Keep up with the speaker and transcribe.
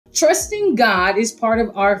trusting God is part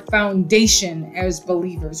of our foundation as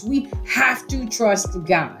believers. We have to trust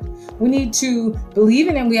God. We need to believe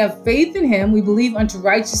in him. We have faith in him. We believe unto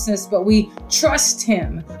righteousness, but we trust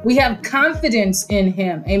him. We have confidence in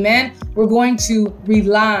him. Amen. We're going to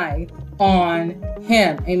rely on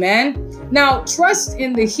him. Amen. Now, trust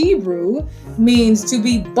in the Hebrew means to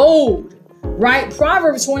be bold, right?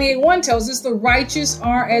 Proverbs 28:1 tells us the righteous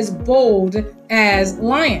are as bold as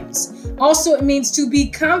lions. Also, it means to be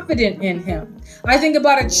confident in him. I think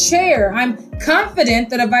about a chair. I'm confident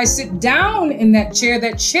that if I sit down in that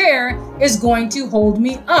chair is going to hold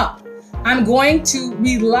me up. I'm going to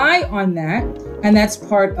rely on that, and that's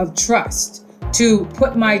part of trust, to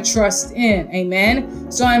put my trust in.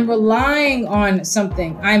 Amen. So I'm relying on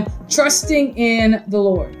something. I'm trusting in the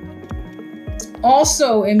Lord.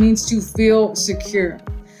 Also, it means to feel secure.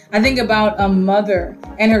 I think about a mother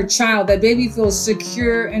and her child. That baby feels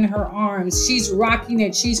secure in her arms. She's rocking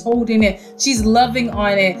it. She's holding it. She's loving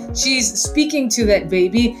on it. She's speaking to that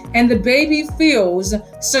baby, and the baby feels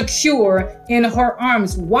secure in her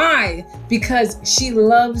arms. Why? Because she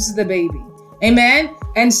loves the baby. Amen.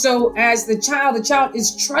 And so as the child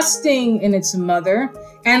is trusting in its mother,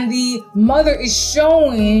 and the mother is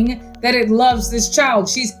showing that it loves this child.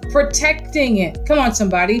 She's protecting it. Come on,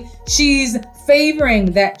 somebody. She's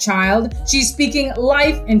favoring that child. She's speaking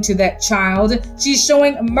life into that child. She's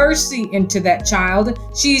showing mercy into that child.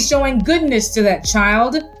 She's showing goodness to that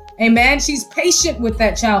child. Amen. She's patient with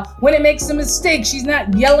that child. When it makes a mistake, she's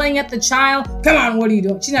not yelling at the child. Come on, what are you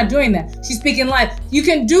doing? She's not doing that. She's speaking life. You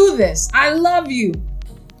can do this. I love you.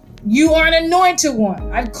 You are an anointed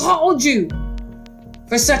one. I've called you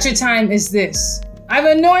for such a time as this. I've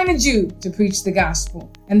anointed you to preach the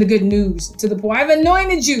gospel and the good news to the poor. I've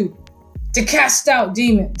anointed you to cast out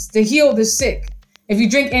demons, to heal the sick. If you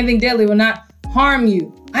drink anything deadly, it will not harm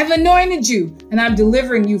you. I've anointed you, and I'm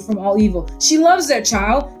delivering you from all evil. She loves that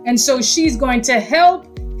child, and so she's going to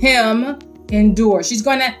help him endure. She's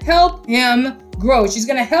going to help him grow. She's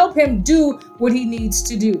going to help him do what he needs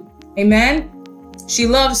to do. Amen? She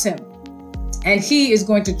loves him, and he is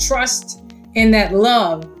going to trust in that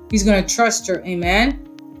love. He's going to trust her. Amen?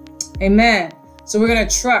 Amen. So we're going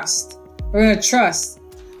to trust. We're going to trust.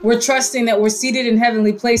 We're trusting that we're seated in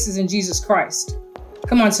heavenly places in Jesus Christ.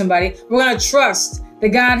 Come on, somebody. We're going to trust that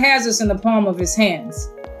God has us in the palm of his hands.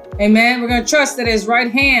 Amen. We're going to trust that his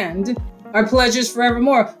right hand are pleasures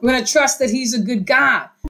forevermore. We're going to trust that he's a good God.